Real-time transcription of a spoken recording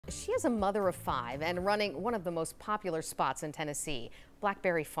She is a mother of 5 and running one of the most popular spots in Tennessee,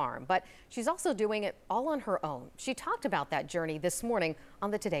 Blackberry Farm. But she's also doing it all on her own. She talked about that journey this morning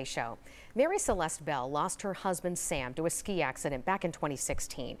on the Today Show. Mary Celeste Bell lost her husband Sam to a ski accident back in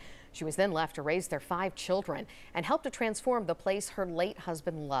 2016. She was then left to raise their 5 children and help to transform the place her late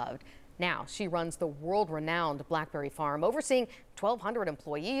husband loved. Now she runs the world-renowned Blackberry Farm, overseeing 1,200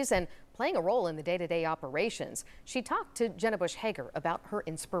 employees and playing a role in the day-to-day operations. She talked to Jenna Bush Hager about her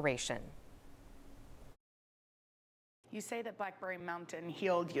inspiration. You say that Blackberry Mountain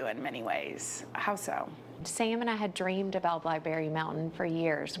healed you in many ways. How so? Sam and I had dreamed about Blackberry Mountain for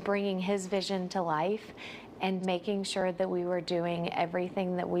years, bringing his vision to life and making sure that we were doing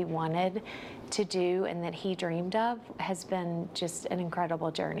everything that we wanted to do and that he dreamed of has been just an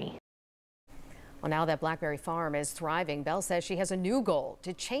incredible journey. Well, now that Blackberry Farm is thriving, Bell says she has a new goal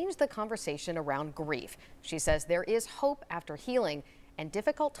to change the conversation around grief. She says there is hope after healing, and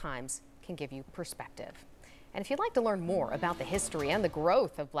difficult times can give you perspective. And if you'd like to learn more about the history and the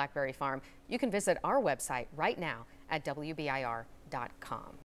growth of Blackberry Farm, you can visit our website right now at WBIR.com.